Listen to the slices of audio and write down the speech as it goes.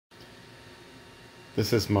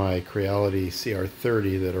This is my Creality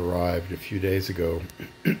CR-30 that arrived a few days ago.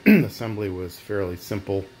 Assembly was fairly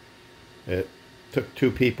simple. It took 2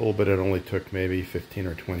 people, but it only took maybe 15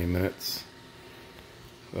 or 20 minutes.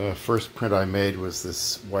 The first print I made was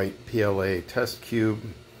this white PLA test cube,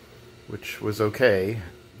 which was okay,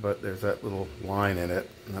 but there's that little line in it.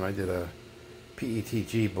 And then I did a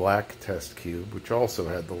PETG black test cube, which also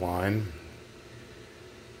had the line.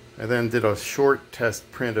 I then did a short test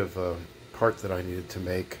print of a part that I needed to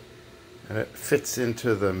make, and it fits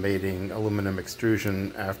into the mating aluminum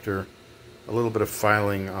extrusion after a little bit of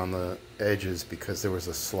filing on the edges because there was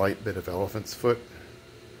a slight bit of elephant's foot.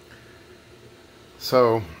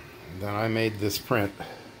 So then I made this print.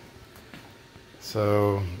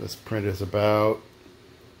 So this print is about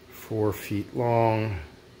 4 feet long.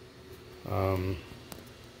 The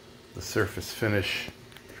surface finish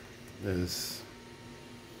is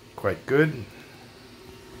quite good.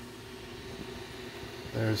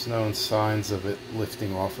 There's no signs of it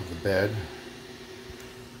lifting off of the bed,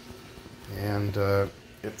 and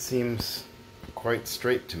it seems quite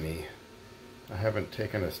straight to me. I haven't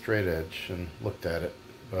taken a straight edge and looked at it,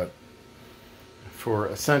 but for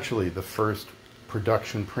essentially the first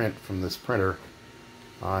production print from this printer,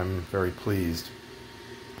 I'm very pleased.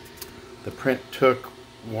 The print took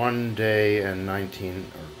 1 day and 19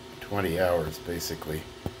 or 20 hours basically,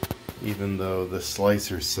 even though the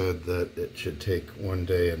slicer said that it should take 1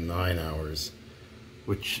 day and 9 hours,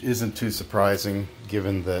 which isn't too surprising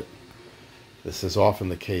given that this is often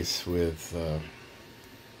the case with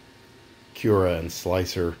Cura and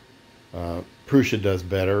slicer. Prusa does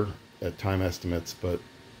better at time estimates, but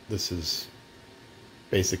this is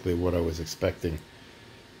basically what I was expecting.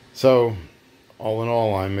 So all in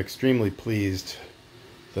all, I'm extremely pleased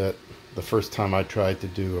that the first time I tried to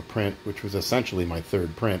do a print, which was essentially my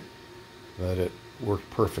 3rd print, that it worked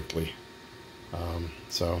perfectly.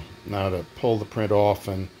 So now to pull the print off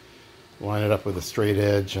and line it up with a straight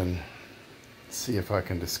edge and see if I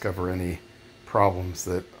can discover any problems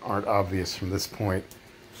that aren't obvious from this point.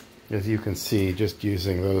 As you can see, just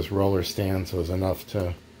using those roller stands was enough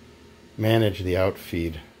to manage the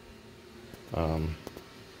outfeed.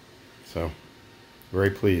 So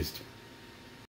very pleased.